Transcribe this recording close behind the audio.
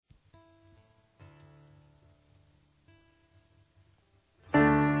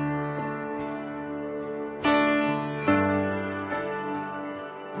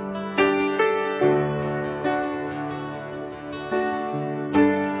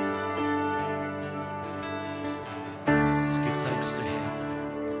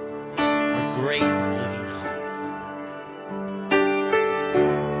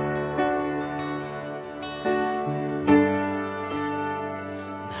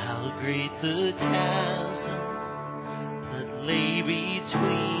Great the chasm that lay between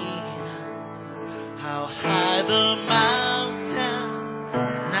us, how high the mountain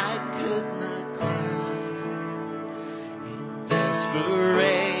I could not climb. In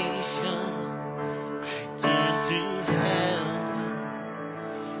desperation, I turned to heaven,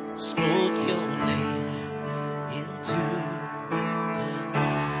 spoke your name into the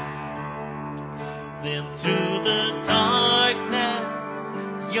night. Then through the darkness,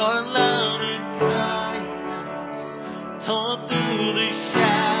 your love and kindness tore through the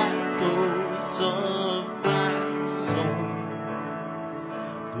shadows of my soul.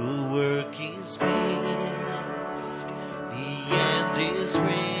 The work is finished, the end is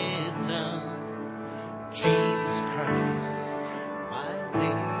written. Jesus Christ, my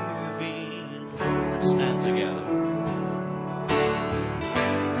living Lord. Let's stand together.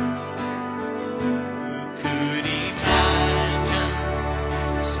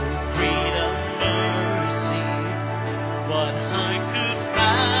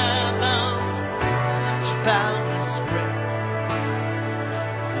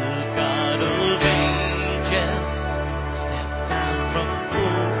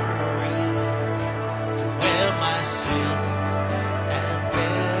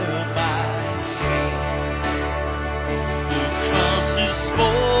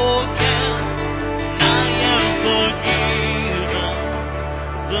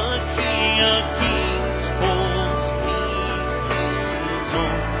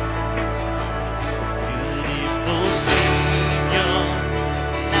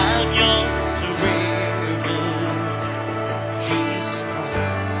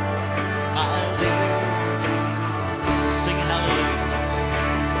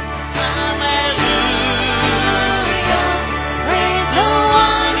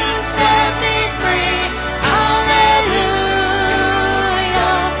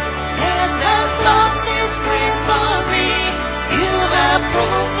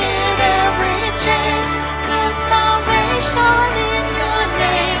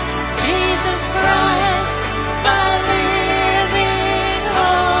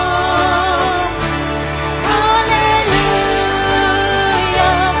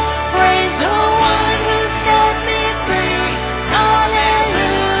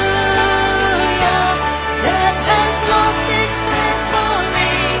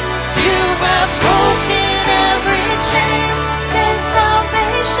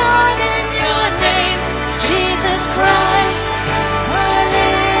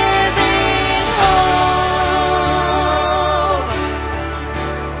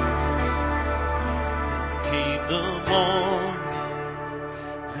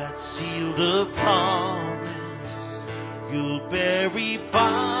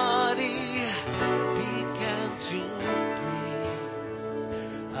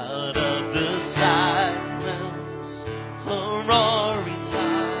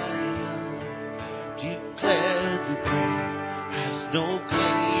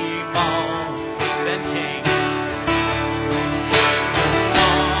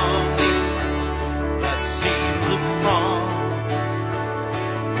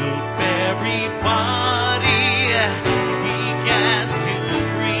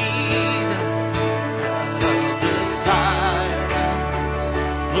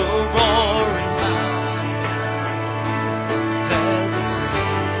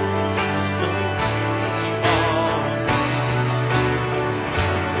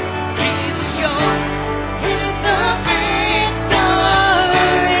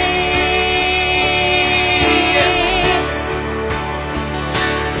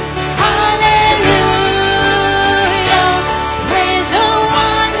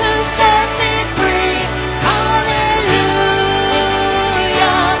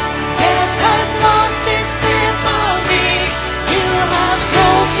 Death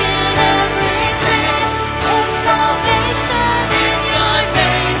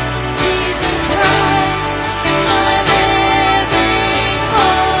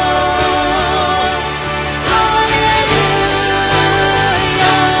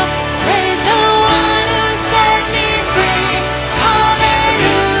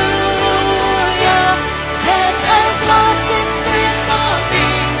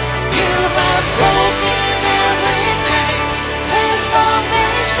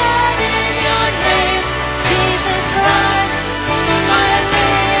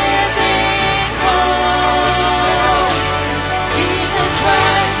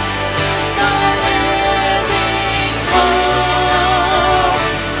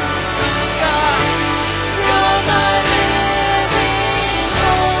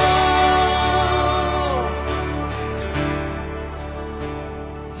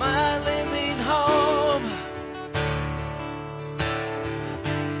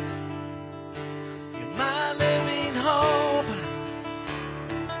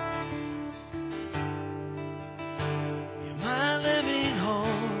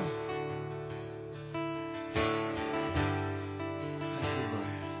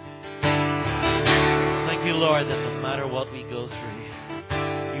Lord, that no matter what we go through,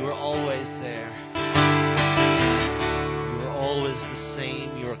 you are always there. You are always the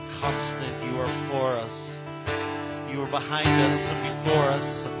same. You are constant. You are for us. You are behind us and before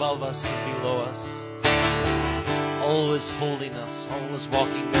us, above us and below us. Always holding us, always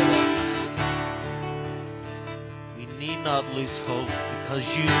walking with us. We need not lose hope because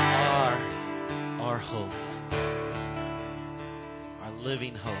you are our hope, our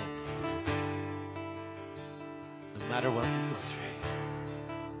living hope. No matter what we go through,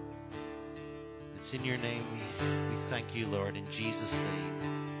 it's in your name we thank you, Lord, in Jesus'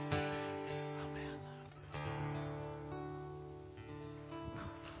 name. Amen.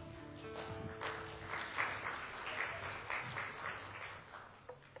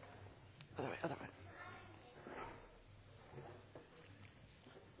 Other way.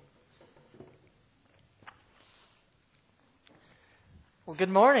 Well, good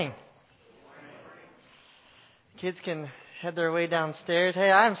morning. Kids can head their way downstairs.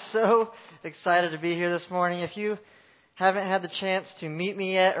 Hey, I'm so excited to be here this morning. If you haven't had the chance to meet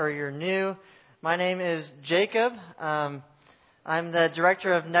me yet or you're new, my name is Jacob. I'm the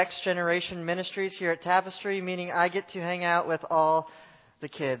director of Next Generation Ministries here at Tapestry, meaning I get to hang out with all the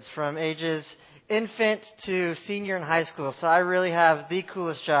kids from ages infant to senior in high school. So I really have the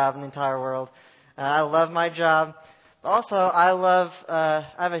coolest job in the entire world. I love my job. Also, I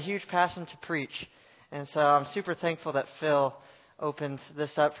have a huge passion to preach. And so I'm super thankful that Phil opened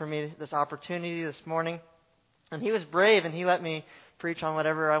this up for me, this opportunity this morning. And he was brave and he let me preach on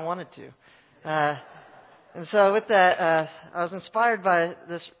whatever I wanted to. And so with that, I was inspired by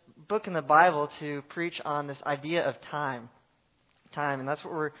this book in the Bible to preach on this idea of time. And that's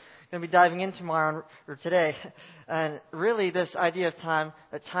what we're going to be diving into tomorrow or today. And really this idea of time,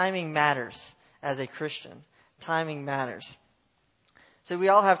 that timing matters as a Christian. Timing matters. So we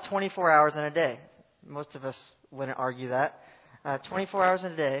all have 24 hours in a day. Most of us wouldn't argue that. 24 hours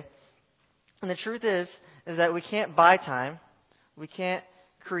in a day. And the truth is that we can't buy time. We can't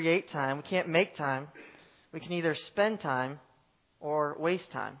create time. We can't make time. We can either spend time or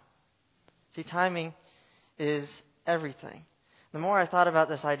waste time. See, timing is everything. The more I thought about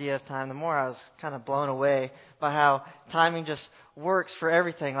this idea of time, the more I was kind of blown away by how timing just works for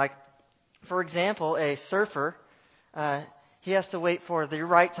everything. Like, for example, a surfer, he has to wait for the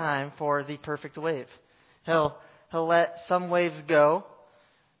right time for the perfect wave. He'll let some waves go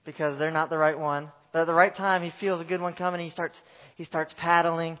because they're not the right one. But at the right time, he feels a good one coming. He starts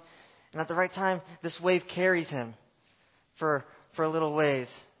paddling, and at the right time, this wave carries him for a little ways.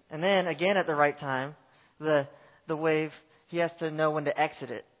 And then again, at the right time, the wave, he has to know when to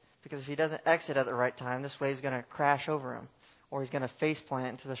exit it, because if he doesn't exit at the right time, this wave's going to crash over him, or he's going to face plant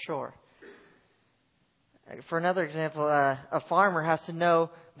into the shore. For another example, a farmer has to know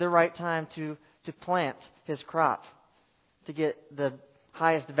the right time to plant his crop to get the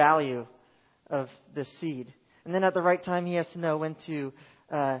highest value of the seed. And then at the right time, he has to know when to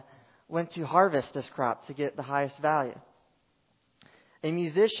harvest this crop to get the highest value. A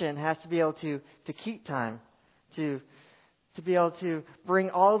musician has to be able to keep time, to be able to bring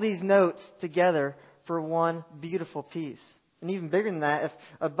all these notes together for one beautiful piece. And even bigger than that, if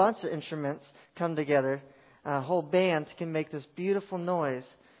a bunch of instruments come together, a whole band can make this beautiful noise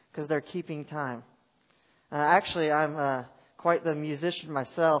because they're keeping time. Actually, I'm quite the musician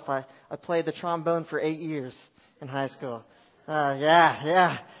myself. I played the trombone for 8 years in high school.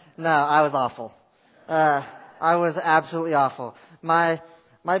 Yeah. No, I was awful. I was absolutely awful. My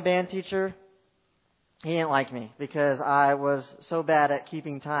band teacher, he didn't like me because I was so bad at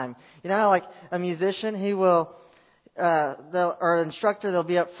keeping time. You know how like a musician, he will, or an instructor, they'll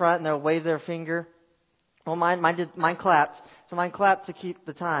be up front and they'll wave their finger. Well, mine clapped. So mine clapped to keep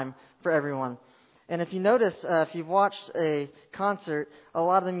the time for everyone. And if you notice, if you've watched a concert, a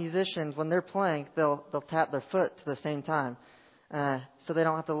lot of the musicians, when they're playing, they'll tap their foot to the same time. So they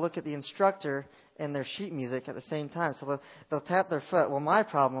don't have to look at the instructor and their sheet music at the same time. So they'll tap their foot. Well, my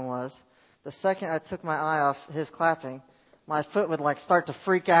problem was, the second I took my eye off his clapping, my foot would like start to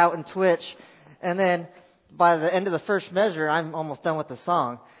freak out and twitch. And then by the end of the first measure, I'm almost done with the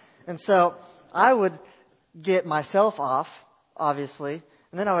song. And so I would get myself off, obviously,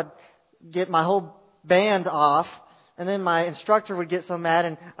 and then I would get my whole band off, and then my instructor would get so mad,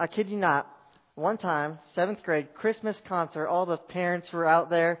 and I kid you not, one time, 7th grade, Christmas concert, all the parents were out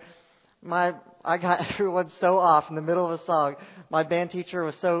there, I got everyone so off in the middle of a song. My band teacher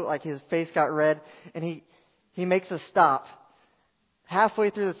was so, like, his face got red, and he makes us stop halfway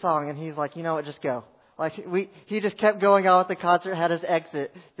through the song, and he's like, you know what, just go. Like, he just kept going on with the concert, had us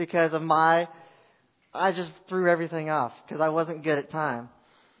exit because of I just threw everything off because I wasn't good at time.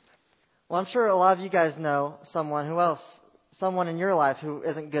 Well, I'm sure a lot of you guys know someone in your life who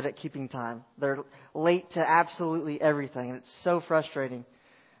isn't good at keeping time. They're late to absolutely everything, and it's so frustrating.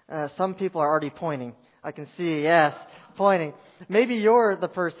 Some people are already pointing. I can see, yes, pointing. Maybe you're the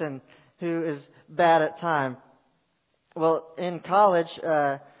person who is bad at time. Well, in college,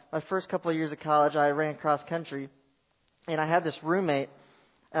 my first couple of years of college, I ran cross country, and I had this roommate.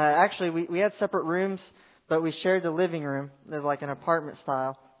 Actually, we had separate rooms, but we shared the living room. It was like an apartment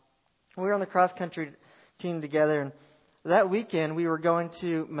style. We were on the cross country team together, and that weekend we were going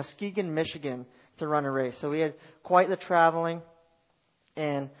to Muskegon, Michigan to run a race. So we had quite the traveling,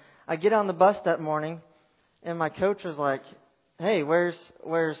 and I get on the bus that morning, and my coach was like, "Hey, where's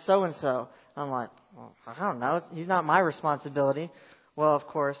so-and-so?" I'm like, "Well, I don't know. He's not my responsibility." Well, of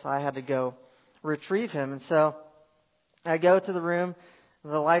course, I had to go retrieve him. And so I go to the room.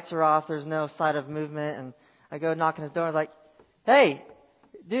 The lights are off. There's no sign of movement. And I go knock on his door. I was like, "Hey,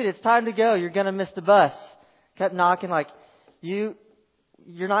 dude, it's time to go. You're going to miss the bus." Kept knocking like, you're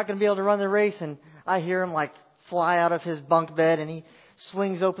not going to be able to run the race. And I hear him like fly out of his bunk bed, and he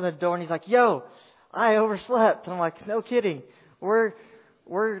swings open the door, and he's like, "Yo, I overslept." And I'm like, "No kidding. We're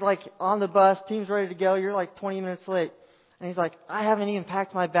like on the bus. Team's ready to go. You're like 20 minutes late." And he's like, "I haven't even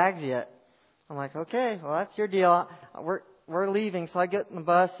packed my bags yet." I'm like, "Okay, well, that's your deal. We're leaving." So I get in the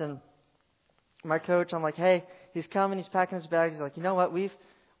bus, and my coach, I'm like, "Hey, he's coming. He's packing his bags." He's like, "You know what?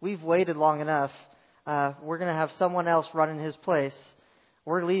 We've waited long enough. We're going to have someone else run in his place.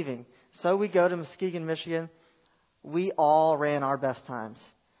 We're leaving." So we go to Muskegon, Michigan. We all ran our best times.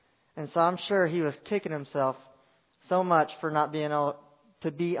 And so I'm sure he was kicking himself so much for not being able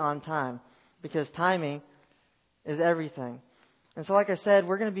to be on time, because timing is everything. And so, like I said,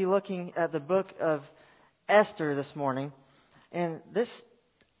 we're going to be looking at the book of Esther this morning. And this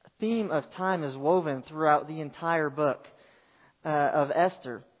theme of time is woven throughout the entire book of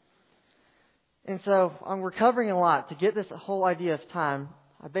Esther. And so we're covering a lot. To get this whole idea of time,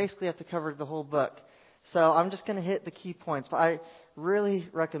 I basically have to cover the whole book. So I'm just going to hit the key points. But I really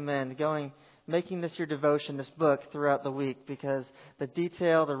recommend making this your devotion, this book, throughout the week, because the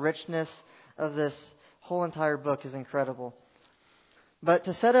detail, the richness of this whole entire book is incredible. But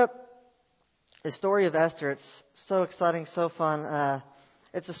to set up the story of Esther, it's so exciting, so fun.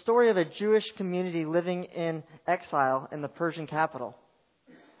 It's a story of a Jewish community living in exile in the Persian capital.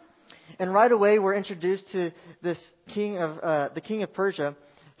 And right away, we're introduced to this the king of Persia,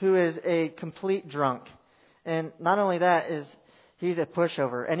 who is a complete drunk. And not only that, he's a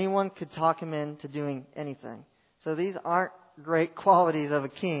pushover. Anyone could talk him into doing anything. So these aren't great qualities of a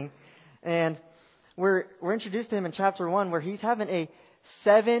king. And we're introduced to him in chapter 1, where he's having a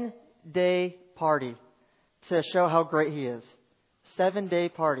 7-day party to show how great he is. 7-day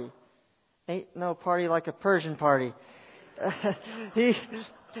party. Ain't no party like a Persian party.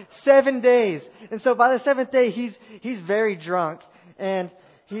 7 days. And so by the 7th day, he's very drunk. And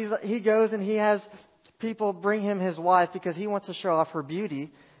he goes and he has people bring him his wife because he wants to show off her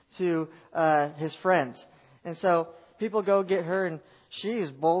beauty to his friends. And so people go get her, and she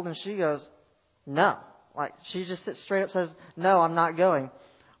is bold, and she goes, "No." Like, she just sits straight up, says, "No, I'm not going."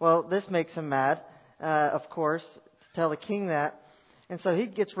 Well, this makes him mad, of course, to tell the king that. And so he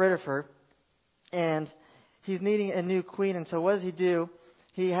gets rid of her, and he's needing a new queen. And so what does he do?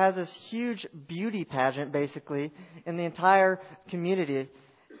 He has this huge beauty pageant, basically, in the entire community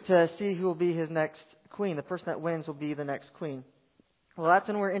to see who will be his next queen. The person that wins will be the next queen. Well, that's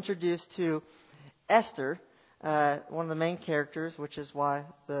when we're introduced to Esther, one of the main characters, which is why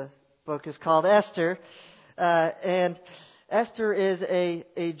the book is called Esther. And Esther is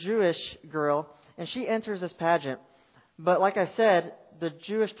a Jewish girl, and she enters this pageant. But like I said, the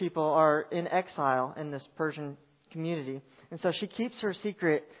Jewish people are in exile in this Persian community. And so she keeps her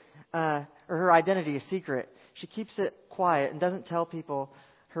secret, or her identity a secret. She keeps it quiet and doesn't tell people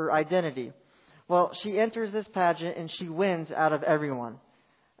her identity. Well, she enters this pageant and she wins out of everyone.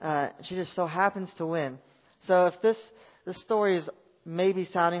 She just so happens to win. So if this story is maybe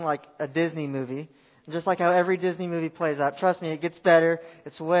sounding like a Disney movie, just like how every Disney movie plays out, trust me, it gets better.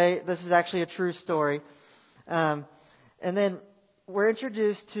 This is actually a true story. And then we're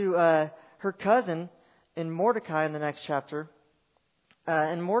introduced to her cousin in Mordecai in the next chapter.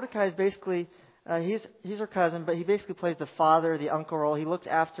 And Mordecai is basically, he's her cousin, but he basically plays the father, the uncle role. He looks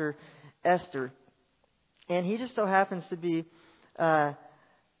after Esther. And he just so happens to be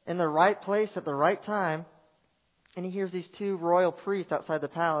in the right place at the right time. And he hears these two royal priests outside the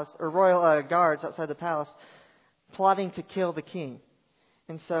palace, or royal guards outside the palace, plotting to kill the king.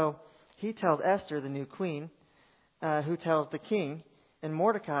 And so he tells Esther, the new queen, who tells the king. And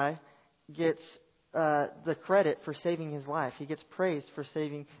Mordecai gets the credit for saving his life. He gets praised for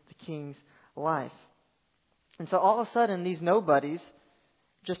saving the king's life. And so all of a sudden, these nobodies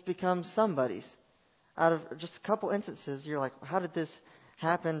just become somebodies. Out of just a couple instances, you're like, how did this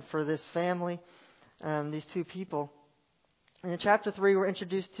happen for this family, these two people? And in chapter 3, we're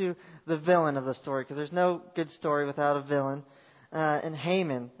introduced to the villain of the story, because there's no good story without a villain, and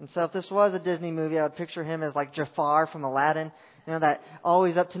Haman. And so if this was a Disney movie, I would picture him as like Jafar from Aladdin, that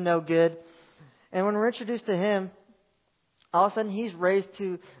always up to no good. And when we're introduced to him, all of a sudden he's raised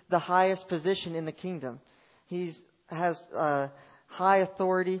to the highest position in the kingdom. He has high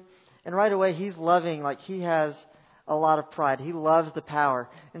authority, and right away he's loving, like he has a lot of pride. He loves the power.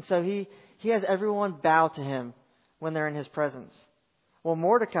 And so he has everyone bow to him when they're in his presence. Well,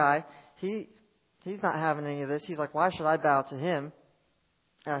 Mordecai, he's not having any of this. He's like, why should I bow to him?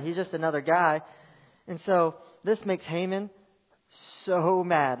 He's just another guy. And so this makes Haman so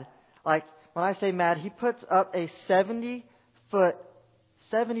mad. Like, when I say mad, he puts up a 70-foot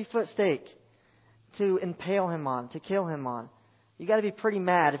stake to impale him on, to kill him on. You got to be pretty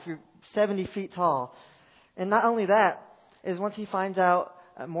mad if you're 70 feet tall. And not only that, is once he finds out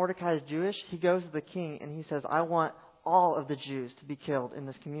Mordecai is Jewish, he goes to the king and he says, I want all of the Jews to be killed in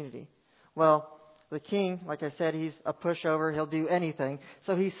this community. Well, the king, like I said, he's a pushover. He'll do anything.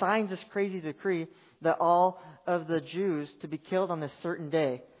 So he signs this crazy decree that all of the Jews to be killed on this certain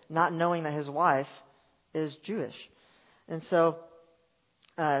day, not knowing that his wife is Jewish. And so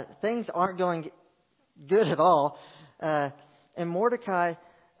things aren't going good at all. And Mordecai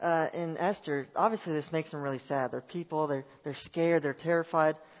and Esther, obviously this makes them really sad. They're people, they're scared, they're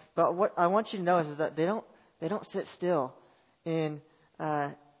terrified. But what I want you to know is that they don't sit still in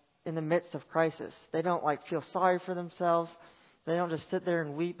the midst of crisis. They don't like feel sorry for themselves. They don't just sit there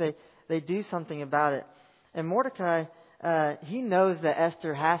and weep. They do something about it. And Mordecai, he knows that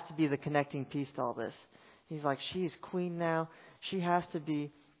Esther has to be the connecting piece to all this. He's like, she's queen now. She has to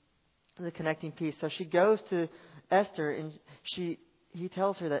be the connecting piece. So she goes to Esther and he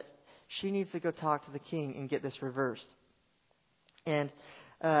tells her that she needs to go talk to the king and get this reversed. And,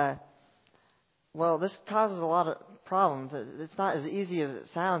 this causes a lot of problems. It's not as easy as it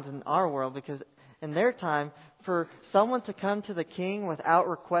sounds in our world, because in their time, for someone to come to the king without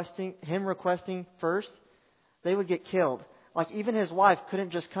requesting first, they would get killed. Like, even his wife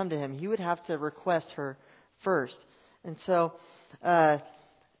couldn't just come to him. He would have to request her first. And so,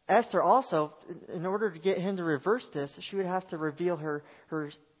 Esther also, in order to get him to reverse this, she would have to reveal her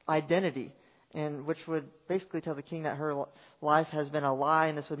identity, and which would basically tell the king that her life has been a lie,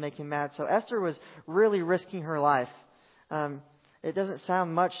 and this would make him mad. So Esther was really risking her life. It doesn't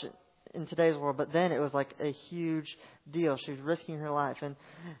sound much in today's world, but then it was like a huge deal. She was risking her life. And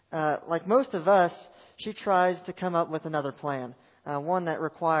like most of us, she tries to come up with another plan, one that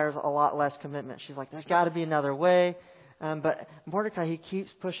requires a lot less commitment. She's like, there's got to be another way. But Mordecai, he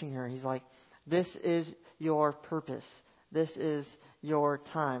keeps pushing her. He's like, this is your purpose. This is your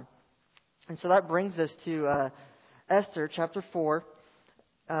time. And so that brings us to Esther chapter 4.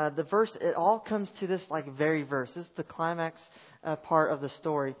 The verse, it all comes to this very verse. This is the climax part of the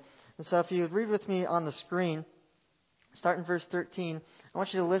story. And so if you would read with me on the screen, start in verse 13, I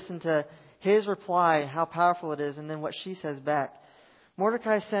want you to listen to his reply, how powerful it is, and then what she says back.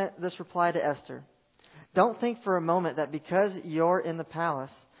 Mordecai sent this reply to Esther. Don't think for a moment that because you're in the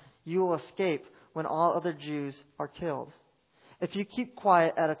palace, you will escape when all other Jews are killed. If you keep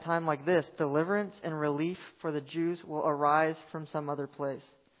quiet at a time like this, deliverance and relief for the Jews will arise from some other place.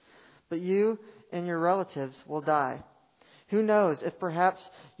 But you and your relatives will die. Who knows if perhaps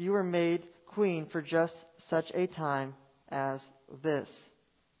you were made queen for just such a time as this.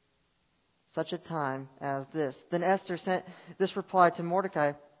 Such a time as this. Then Esther sent this reply to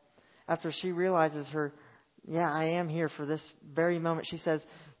Mordecai after she realizes I am here for this very moment. She says,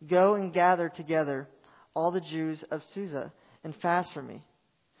 go and gather together all the Jews of Susa and fast for me.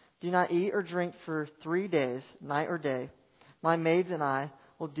 Do not eat or drink for 3 days, night or day. My maids and I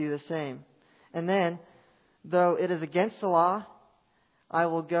will do the same. And then, though it is against the law, I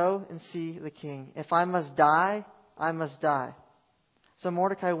will go and see the king. If I must die, I must die. So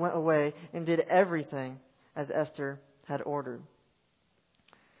Mordecai went away and did everything as Esther had ordered.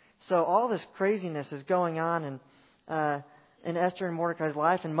 So all this craziness is going on in Esther and Mordecai's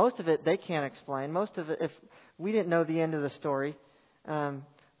life, and most of it they can't explain. Most of it, if we didn't know the end of the story,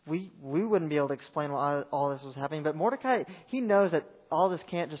 we wouldn't be able to explain why all this was happening. But Mordecai, he knows that all this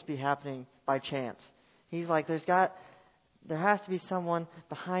can't just be happening by chance. He's like, there has to be someone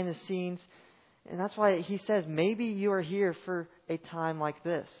behind the scenes. And that's why he says, maybe you are here for a time like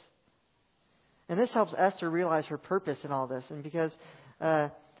this. And this helps Esther realize her purpose in all this. And because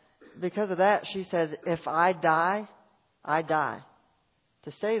because of that, she says, if I die, I die.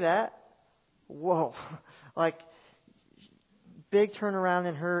 To say that, whoa, like big turnaround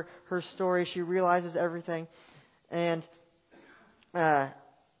in her story. She realizes everything, and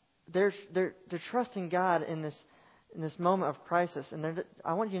they're trusting God in this moment of crisis. And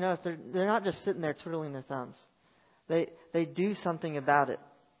I want you to know they're not just sitting there twiddling their thumbs. They do something about it.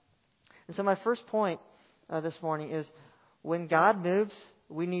 And so my first point this morning is, when God moves,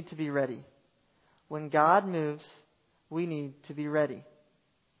 we need to be ready. When God moves, we need to be ready.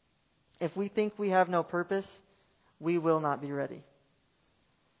 If we think we have no purpose, we will not be ready.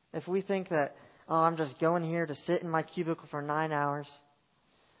 If we think that, I'm just going here to sit in my cubicle for 9 hours.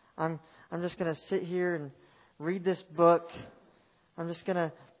 I'm just going to sit here and read this book. I'm just going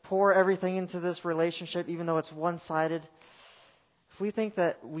to pour everything into this relationship, even though it's one-sided. If we think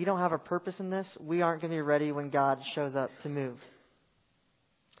that we don't have a purpose in this, we aren't going to be ready when God shows up to move.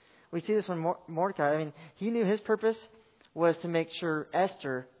 We see this when Mordecai, he knew his purpose was to make sure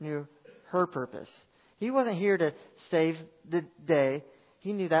Esther knew her purpose. He wasn't here to save the day.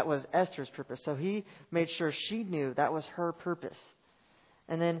 He knew that was Esther's purpose. So he made sure she knew that was her purpose.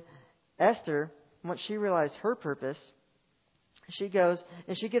 And then Esther, once she realized her purpose, she goes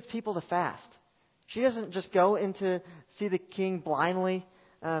and she gets people to fast. She doesn't just go in to see the king blindly.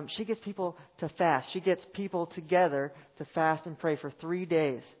 She gets people to fast. She gets people together to fast and pray for 3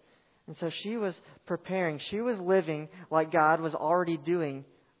 days. And so she was preparing. She was living like God was already doing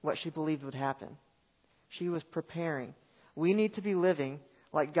what she believed would happen. She was preparing. We need to be living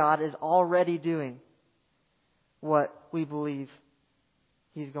like God is already doing what we believe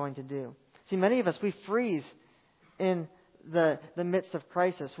He's going to do. See, many of us, we freeze in the midst of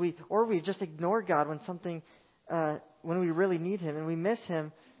crisis. We just ignore God when we really need Him, and we miss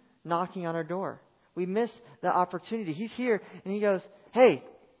Him knocking on our door. We miss the opportunity. He's here and He goes, "Hey,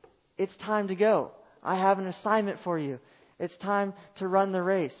 it's time to go. I have an assignment for you. It's time to run the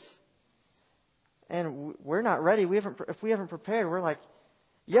race." And we're not ready. If we haven't prepared, we're like,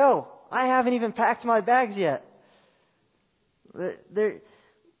 "Yo, I haven't even packed my bags yet."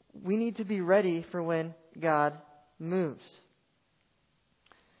 We need to be ready for when God moves.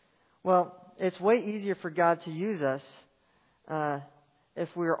 Well, it's way easier for God to use us if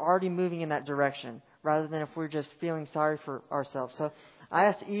we're already moving in that direction, rather than if we're just feeling sorry for ourselves. So I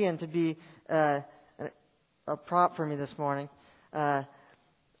asked Ian to be a prop for me this morning.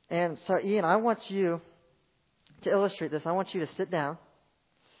 And so, Ian, I want you to illustrate this. I want you to sit down.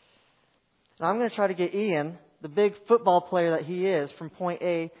 And I'm going to try to get Ian, the big football player that he is, from point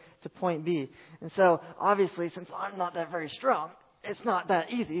A to point B. And so, obviously, since I'm not that very strong, it's not that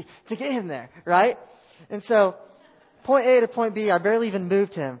easy to get him there, right? And so, point A to point B, I barely even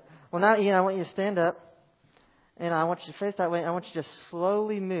moved him. Well, now, Ian, I want you to stand up. And I want you to face that way. And I want you to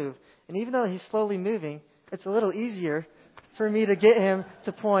slowly move. And even though he's slowly moving, it's a little easier for me to get him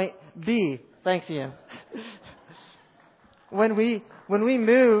to point B. Thanks, Ian. When we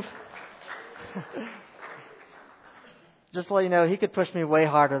move, just to let you know, he could push me way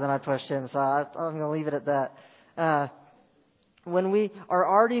harder than I pushed him, so I'm going to leave it at that. When we are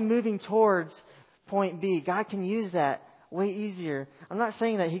already moving towards point B, God can use that way easier. I'm not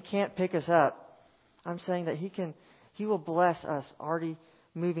saying that He can't pick us up. I'm saying that He will bless us already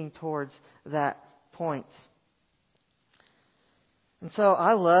moving towards that point. And so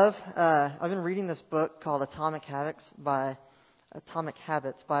I've been reading this book called Atomic Habits by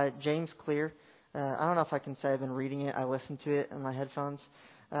James Clear. I don't know if I can say I've been reading it. I listen to it in my headphones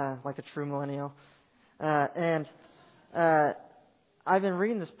like a true millennial. And I've been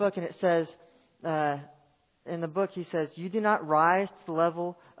reading this book, and it says, in the book he says, "You do not rise to the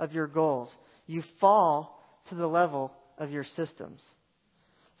level of your goals. You fall to the level of your systems."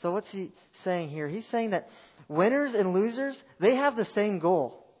 So what's he saying here? He's saying that winners and losers, they have the same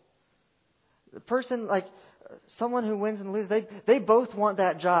goal. The person, like someone who wins and loses, they both want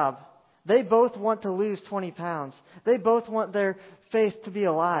that job. They both want to lose 20 pounds. They both want their faith to be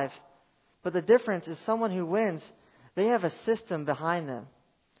alive. But the difference is someone who wins, they have a system behind them.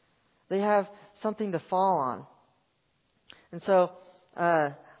 They have something to fall on. And so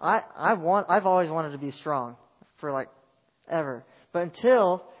I've always wanted to be strong for like ever. But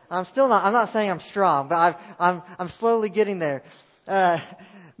until I'm not saying I'm strong, but I'm slowly getting there.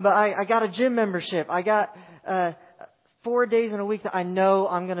 But I got a gym membership. I got 4 days in a week that I know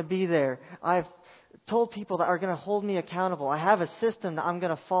I'm going to be there. I've told people that are going to hold me accountable. I have a system that I'm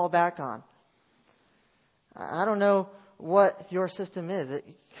going to fall back on. I don't know what your system is. It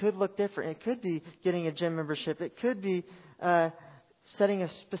could look different. It could be getting a gym membership. It could be setting a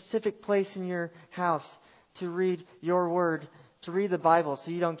specific place in your house to read your word to read the Bible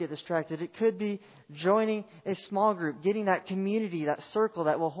so you don't get distracted. It could be joining a small group, getting that community, that circle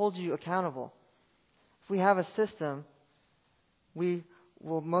that will hold you accountable. If we have a system, we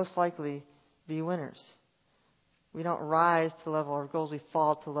will most likely be winners. We don't rise to the level of our goals, we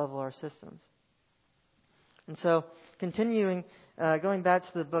fall to the level of our systems. And so, continuing, going back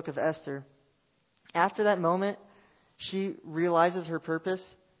to the book of Esther, after that moment, she realizes her purpose.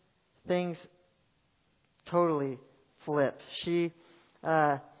 Things totally flip.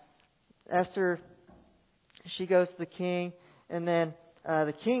 Esther, she goes to the king, and then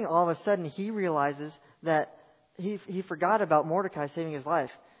the king, all of a sudden, he realizes that he forgot about Mordecai saving his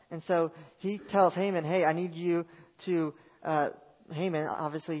life. And so he tells Haman, hey, I need you to, Haman,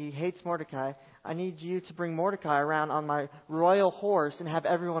 obviously he hates Mordecai, I need you to bring Mordecai around on my royal horse and have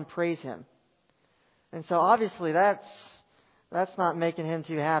everyone praise him. And so obviously that's not making him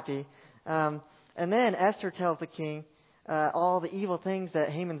too happy. And then Esther tells the king all the evil things that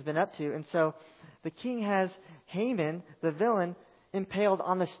Haman's been up to. And so the king has Haman, the villain, impaled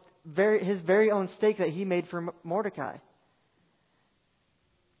on his very own stake that he made for Mordecai.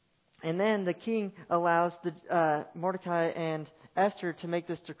 And then the king allows Mordecai and Esther to make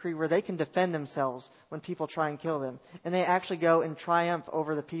this decree where they can defend themselves when people try and kill them. And they actually go and triumph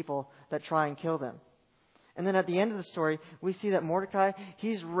over the people that try and kill them. And then at the end of the story, we see that Mordecai,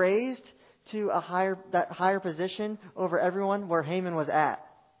 he's raised to that higher position over everyone where Haman was at.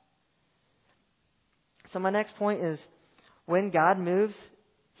 So my next point is, when God moves,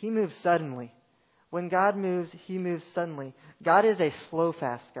 He moves suddenly. When God moves, He moves suddenly. God is a slow,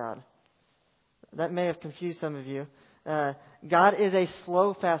 fast God. That may have confused some of you. God is a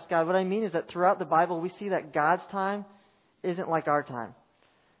slow, fast God. What I mean is that throughout the Bible, we see that God's time isn't like our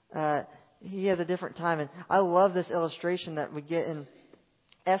time. He has a different time. And I love this illustration that we get in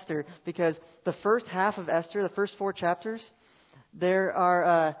Esther, because the first half of Esther, the first 4 chapters, there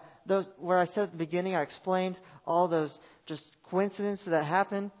are those where I said at the beginning, I explained all those just coincidences that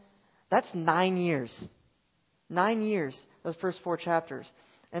happen. That's 9 years. 9 years, those first 4 chapters.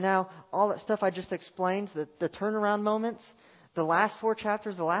 And now all that stuff I just explained, the turnaround moments, the last 4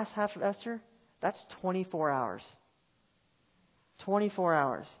 chapters, the last half of Esther, that's 24 hours. 24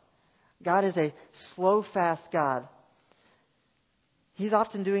 hours. God is a slow, fast God. He's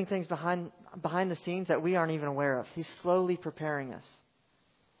often doing things behind the scenes that we aren't even aware of. He's slowly preparing us.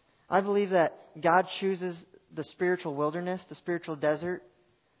 I believe that God chooses the spiritual wilderness, the spiritual desert.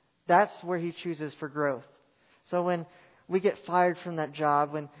 That's where He chooses for growth. So when we get fired from that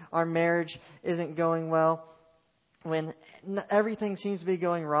job, when our marriage isn't going well, when everything seems to be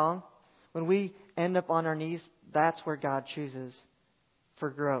going wrong, when we end up on our knees, that's where God chooses for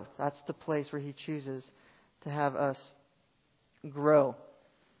growth. That's the place where He chooses to have us grow.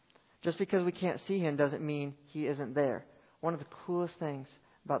 Just because we can't see Him doesn't mean He isn't there. One of the coolest things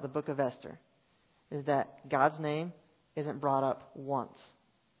about the book of Esther is that God's name isn't brought up once.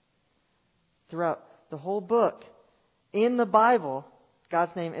 Throughout the whole book, in the Bible,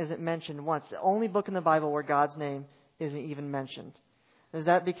 God's name isn't mentioned once. The only book in the Bible where God's name isn't even mentioned. Is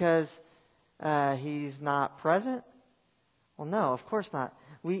that because He's not present? Well, no, of course not.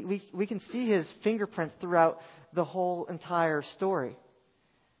 We can see His fingerprints throughout the whole entire story.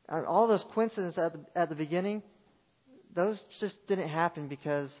 All those coincidences at the beginning, those just didn't happen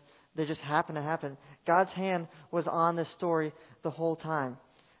because they just happened to happen. God's hand was on this story the whole time.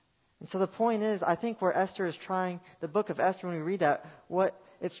 And so the point is, I think where Esther is trying, the book of Esther, when we read that, what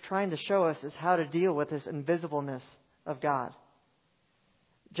it's trying to show us is how to deal with this invisibleness of God.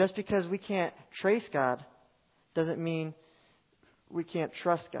 Just because we can't trace God doesn't mean we can't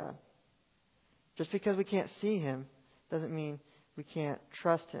trust God. Just because we can't see Him doesn't mean we can't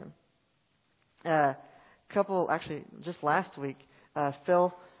trust Him. Just last week,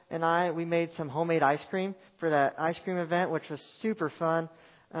 Phil and I, we made some homemade ice cream for that ice cream event, which was super fun.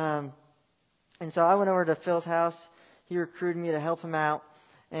 And so I went over to Phil's house. He recruited me to help him out.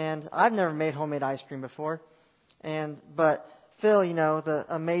 And I've never made homemade ice cream before. But Phil, the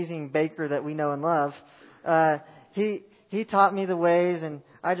amazing baker that we know and love, he taught me the ways, and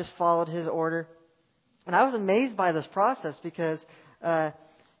I just followed his order. And I was amazed by this process because, I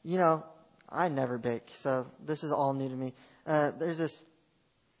never bake, so this is all new to me. There's this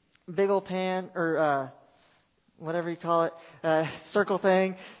big old pan, or whatever you call it, circle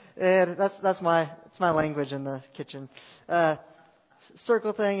thing, and that's my language in the kitchen.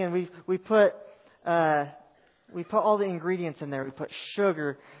 Circle thing, and we put all the ingredients in there. We put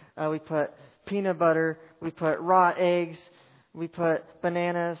sugar, we put peanut butter, we put raw eggs, we put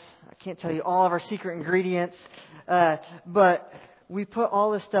bananas. I can't tell you all of our secret ingredients, but we put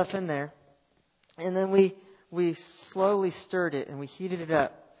all this stuff in there, and then we we slowly stirred it and we heated it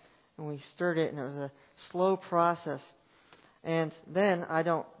up and we stirred it, and it was a slow process. And then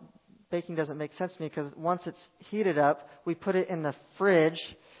baking doesn't make sense to me, because once it's heated up, we put it in the fridge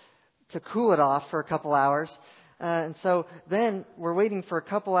to cool it off for a couple hours. And so then we're waiting for a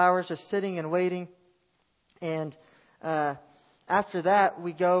couple hours, just sitting and waiting. And after that,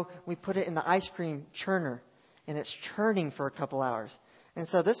 we put it in the ice cream churner, and it's churning for a couple hours. And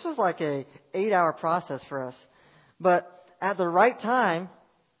so this was like a 8-hour process for us. But at the right time,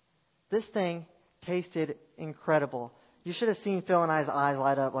 this thing tasted incredible. You should have seen Phil and I's eyes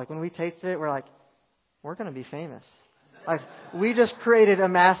light up. Like when we tasted it, we're like, we're going to be famous. Like we just created a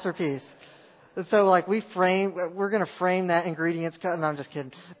masterpiece. And so like we're going to frame that ingredients cut. No, I'm just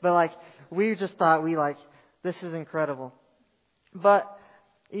kidding. But like we just thought this is incredible. But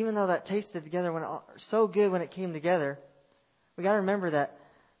even though that tasted together so good when it came together, we got to remember that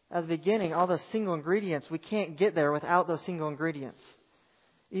at the beginning, all those single ingredients, we can't get there without those single ingredients.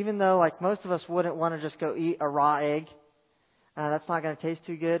 Even though like most of us wouldn't want to just go eat a raw egg. That's not going to taste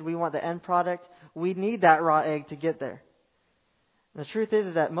too good. We want the end product. We need that raw egg to get there. And the truth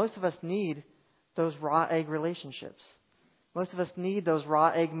is that most of us need those raw egg relationships. Most of us need those raw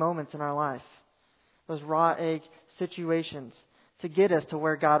egg moments in our life. Those raw egg situations to get us to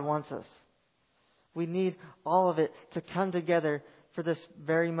where God wants us. We need all of it to come together for this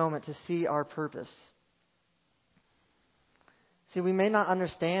very moment to see our purpose. See, we may not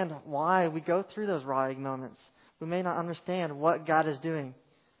understand why we go through those raw egg moments. We may not understand what God is doing.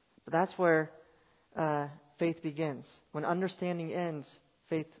 But that's where faith begins. When understanding ends,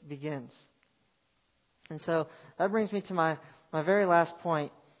 faith begins. And so that brings me to my very last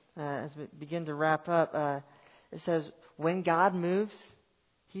point as we begin to wrap up. It says, when God moves,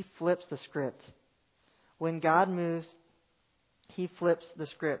 He flips the script. When God moves, He flips the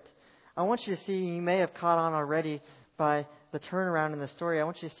script. I want you to see, you may have caught on already by the turnaround in the story. I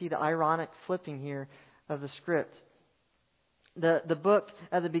want you to see the ironic flipping here of the script. The book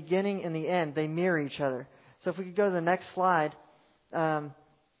at the beginning and the end, they mirror each other. So if we could go to the next slide.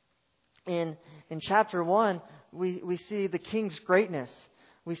 In chapter 1, we see the king's greatness.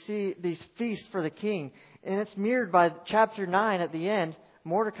 We see these feasts for the king. And it's mirrored by chapter 9 at the end,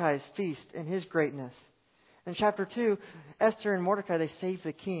 Mordecai's feast and his greatness. In chapter 2, Esther and Mordecai, they save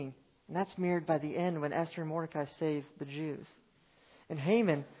the king. And that's mirrored by the end when Esther and Mordecai save the Jews. And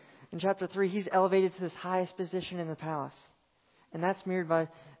Haman, in chapter 3, he's elevated to this highest position in the palace. And that's mirrored by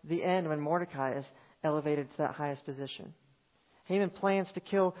the end when Mordecai is elevated to that highest position. Haman plans to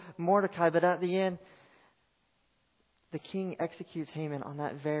kill Mordecai, but at the end, the king executes Haman on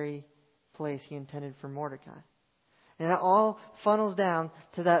that very place he intended for Mordecai. And it all funnels down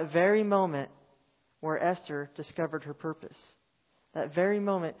to that very moment where Esther discovered her purpose. That very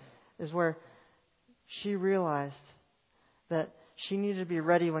moment is where she realized that she needed to be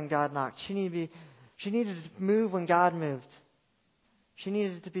ready when God knocked. She needed to move when God moved. She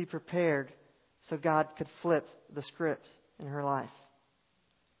needed to be prepared so God could flip the script in her life.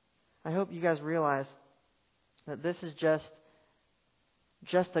 I hope you guys realize that this is just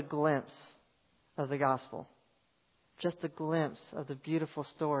a glimpse of the gospel. Just a glimpse of the beautiful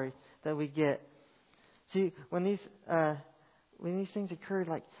story that we get. See, when these things occurred,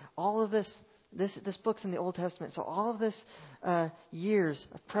 like all of this book's in the Old Testament, so all of this years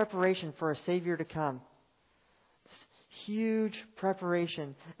of preparation for a Savior to come. This huge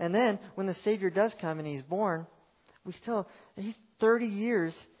preparation. And then when the Savior does come and He's born, He's 30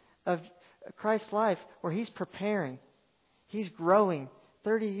 years of Christ's life where He's preparing. He's growing.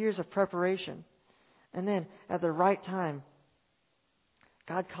 30 years of preparation. And then at the right time,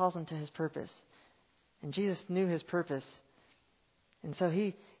 God calls Him to His purpose. And Jesus knew His purpose. And so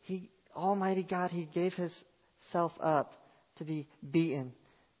He Almighty God, He gave Himself up to be beaten,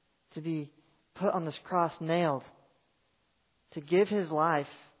 to be put on this cross, nailed, to give His life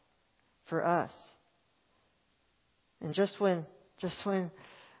for us. And just when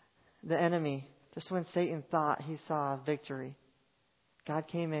the enemy, just when Satan thought he saw victory, God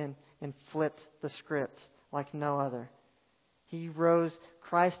came in and flipped the script like no other. He rose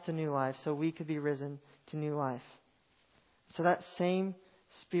Christ to new life so we could be risen to new life. So that same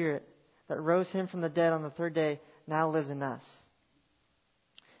Spirit that rose Him from the dead on the third day now lives in us.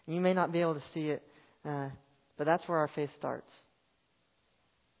 You may not be able to see it, but that's where our faith starts.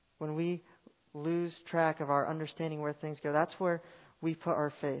 When we lose track of our understanding where things go, that's where we put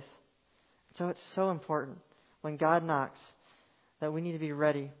our faith. So it's so important when God knocks that we need to be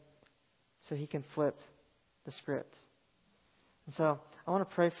ready so He can flip the script. And so I want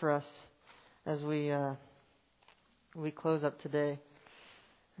to pray for us as we close up today.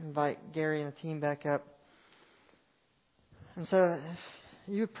 Invite Gary and the team back up. And so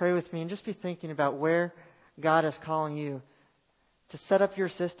you would pray with me and just be thinking about where God is calling you to set up your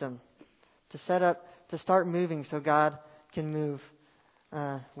system, to start moving so God can move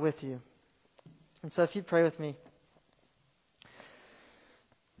with you. And so if you pray with me.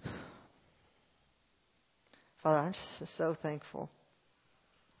 Father, I'm just so thankful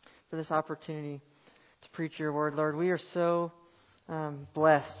for this opportunity to preach your word. Lord, we are so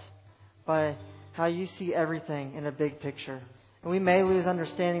blessed by how you see everything in a big picture. And we may lose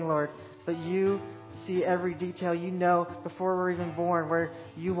understanding, Lord, but you see every detail. You know before we're even born where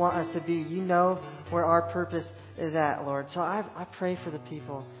you want us to be. You know where our purpose is at, Lord. So I pray for the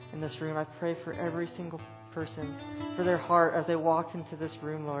people in this room. I pray for every single person, for their heart as they walk into this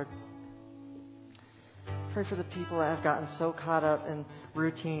room, Lord. Pray for the people that have gotten so caught up in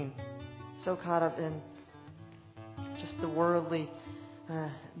routine, so caught up in just the worldly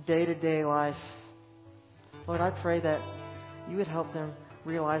day-to-day life. Lord, I pray that you would help them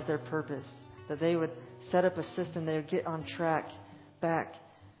realize their purpose, that they would set up a system, they would get on track back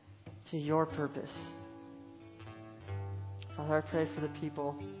to your purpose. Father, I pray for the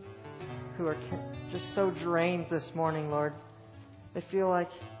people who are just so drained this morning, Lord. They feel like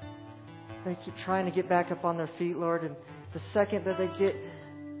they keep trying to get back up on their feet, Lord, and the second that they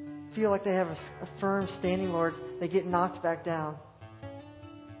feel like they have a firm standing, Lord, they get knocked back down.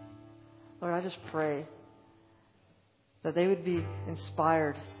 Lord, I just pray that they would be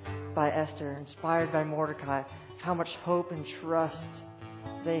inspired by Esther, inspired by Mordecai, how much hope and trust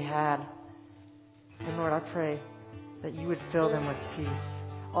they had. And Lord, I pray that you would fill them with peace.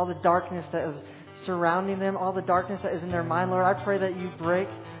 All the darkness that is surrounding them, all the darkness that is in their mind, Lord, I pray that you break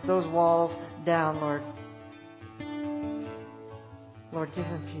those walls down, Lord. Lord, give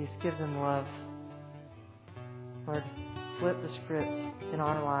them peace, give them love. Lord, flip the script in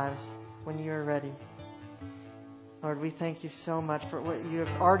our lives when you are ready. Lord, we thank you so much for what you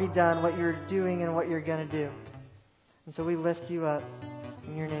have already done, what you're doing, and what you're going to do. And so we lift you up.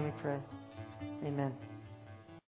 In your name we pray. Amen.